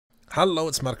Hello,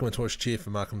 it's Markham Torch here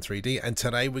for Markham 3D, and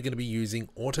today we're going to be using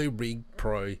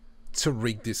AutoRigPro to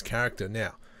rig this character.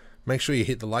 Now, make sure you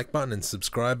hit the like button and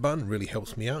subscribe button. It really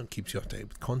helps me out and keeps you updated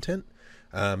with content.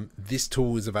 This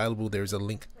tool is available. There is a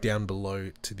link down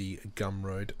below to the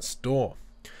Gumroad store.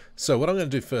 So what I'm going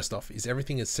to do first off is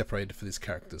everything is separated for this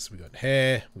character. So we've got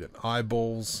hair, we've got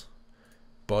eyeballs,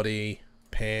 body,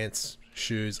 pants,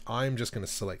 shoes. I'm just going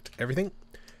to select everything,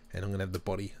 and I'm going to have the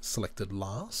body selected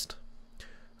last.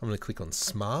 I'm going to click on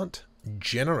Smart,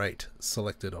 Generate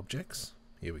Selected Objects.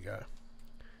 Here we go.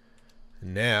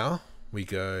 And now we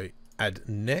go Add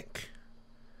Neck,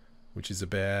 which is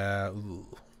about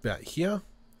here.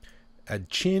 Add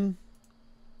Chin.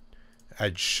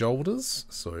 Add Shoulders.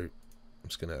 So I'm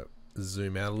just going to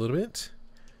zoom out a little bit.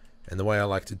 And the way I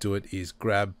like to do it is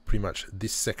grab pretty much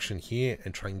this section here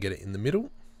and try and get it in the middle,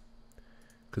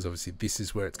 because obviously this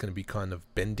is where it's going to be kind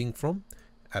of bending from.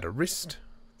 Add a wrist.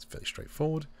 It's fairly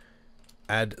straightforward.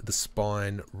 Add the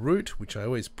spine root, which I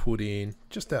always put in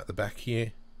just out the back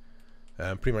here,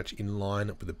 pretty much in line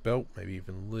with the belt, maybe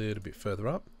even a little bit further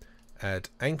up. Add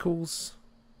ankles.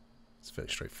 It's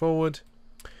fairly straightforward.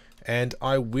 And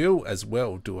I will as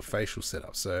well do a facial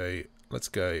setup. So let's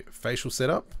go facial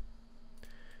setup.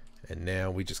 And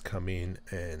now we just come in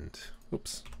and,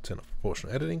 oops, turn off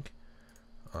proportional editing.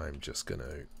 I'm just going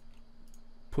to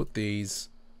put these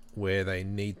where they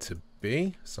need to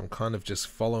be. So I'm kind of just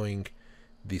following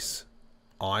this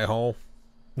eye hole,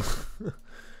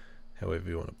 however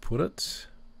you want to put it.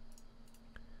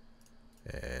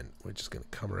 And we're just going to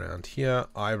come around here.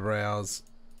 Eyebrows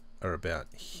are about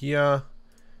here.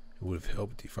 It would have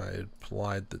helped if I had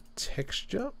applied the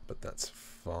texture, but that's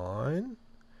fine.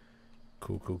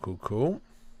 Cool.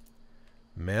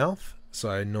 Mouth. So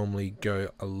I normally go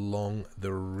along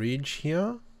the ridge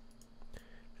here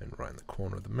and right in the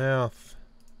corner of the mouth.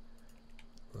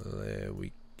 There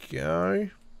we go.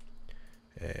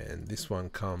 And this one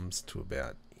comes to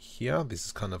about here. This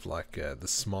is kind of like the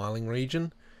smiling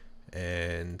region,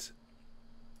 and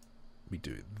we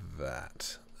do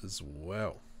that as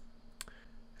well.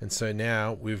 And so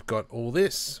now we've got all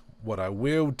this. What I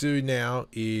will do now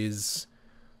is,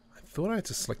 I thought I had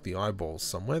to select the eyeballs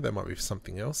somewhere. There might be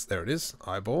something else. There it is,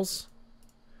 eyeballs.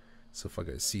 So if I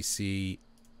go CC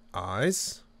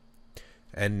eyes,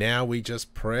 and now we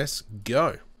just press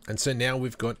go. And so now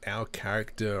we've got our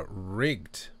character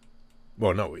rigged.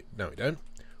 Well, no, we don't.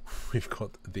 We've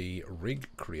got the rig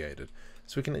created.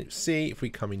 So we can see, if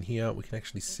we come in here, we can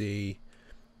actually see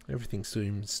everything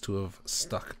seems to have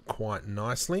stuck quite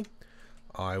nicely.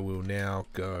 I will now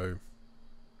go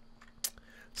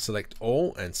select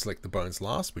all and select the bones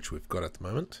last, which we've got at the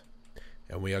moment.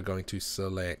 And we are going to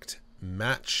select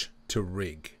match to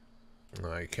rig.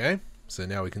 Okay. So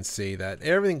now we can see that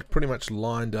everything pretty much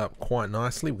lined up quite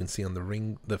nicely. We can see on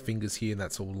the fingers here,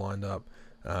 that's all lined up.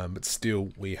 But still,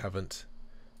 we haven't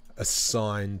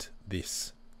assigned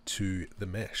this to the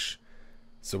mesh.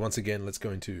 So once again, let's go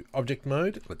into object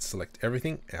mode. Let's select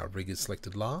everything. Our rig is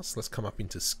selected last. Let's come up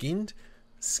into skin,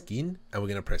 and we're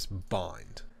going to press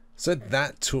bind. So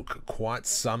that took quite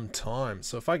some time.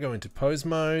 So if I go into pose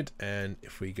mode, and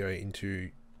if we go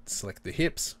into select the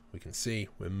hips, we can see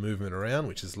we're moving around,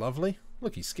 which is lovely.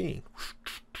 Look, he's skiing.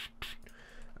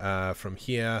 From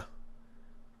here,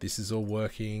 this is all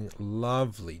working.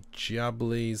 Lovely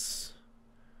jubblies.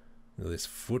 Look at this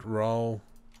foot roll.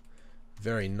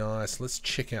 Very nice. Let's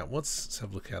check out let's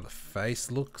have a look how the face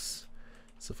looks.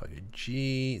 So if I go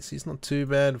G, see, it's not too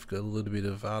bad. We've got a little bit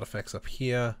of artifacts up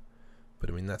here, but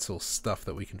I mean, that's all stuff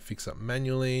that we can fix up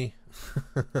manually.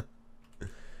 But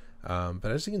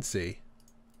as you can see,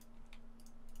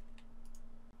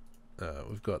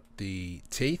 we've got the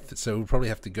teeth, so we'll probably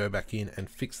have to go back in and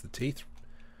fix the teeth.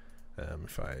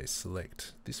 If I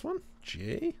select this one,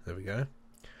 G, there we go.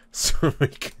 So we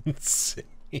can see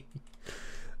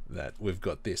that we've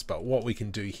got this. But what we can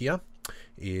do here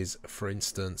is, for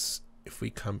instance, if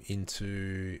we come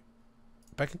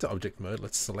back into object mode,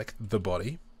 let's select the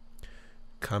body,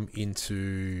 come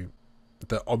into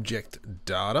the object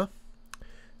data.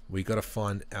 We got to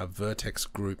find our vertex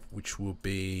group, which will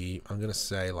be, I'm going to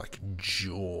say like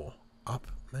jaw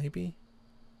up, maybe.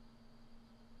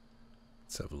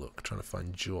 Let's have a look, trying to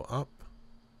find jaw up.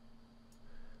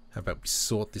 How about we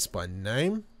sort this by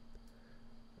name?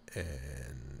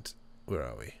 And where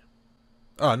are we?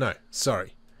 Oh no,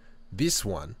 sorry. This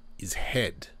one is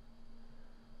head.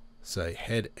 So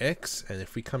head X, and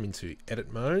if we come into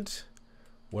edit mode,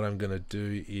 what I'm going to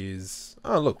do is,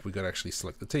 oh look, we got to actually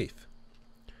select the teeth.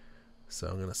 So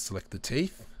I'm going to select the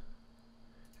teeth,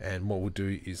 and what we'll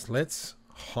do is let's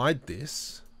hide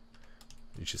this,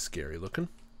 which is scary looking.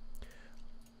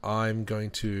 I'm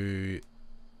going to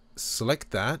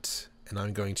select that and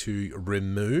I'm going to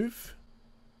remove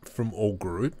from all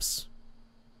groups.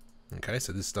 Okay,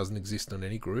 so this doesn't exist on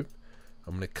any group.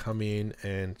 I'm going to come in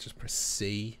and just press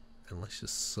C and let's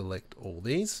just select all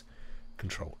these.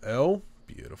 Control L,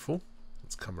 beautiful.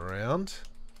 Let's come around.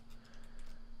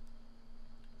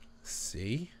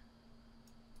 C.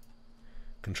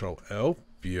 Control L,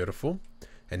 beautiful.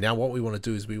 And now what we want to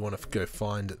do is we want to go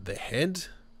find the head,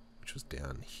 which was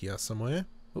down here somewhere.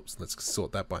 Oops, let's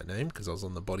sort that by name because I was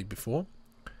on the body before.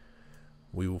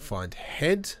 We will find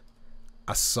head,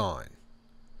 assign.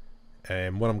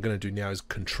 And what I'm going to do now is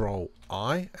Control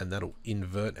I, and that'll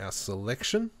invert our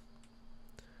selection.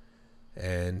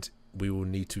 And we will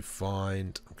need to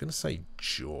find, I'm going to say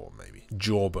jaw maybe,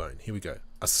 jawbone. Here we go,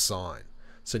 assign.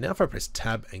 So now if I press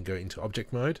tab and go into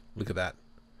object mode, look at that.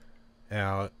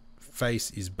 Our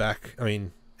face is back. I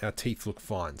mean, our teeth look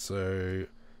fine. So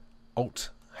Alt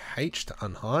H to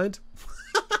unhide.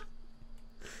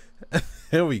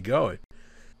 There we go.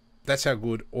 That's how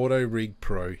good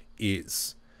AutoRigPro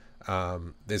is.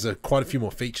 There's quite a few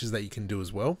more features that you can do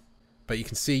as well, but you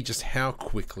can see just how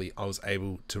quickly I was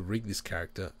able to rig this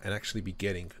character and actually be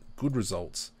getting good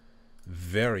results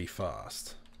very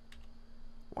fast.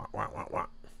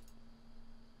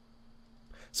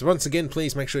 So once again,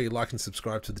 please make sure you like and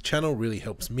subscribe to the channel. It really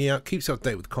helps me out, keeps you up to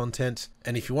date with content.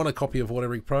 And if you want a copy of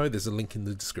AutoRigPro, there's a link in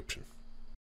the description.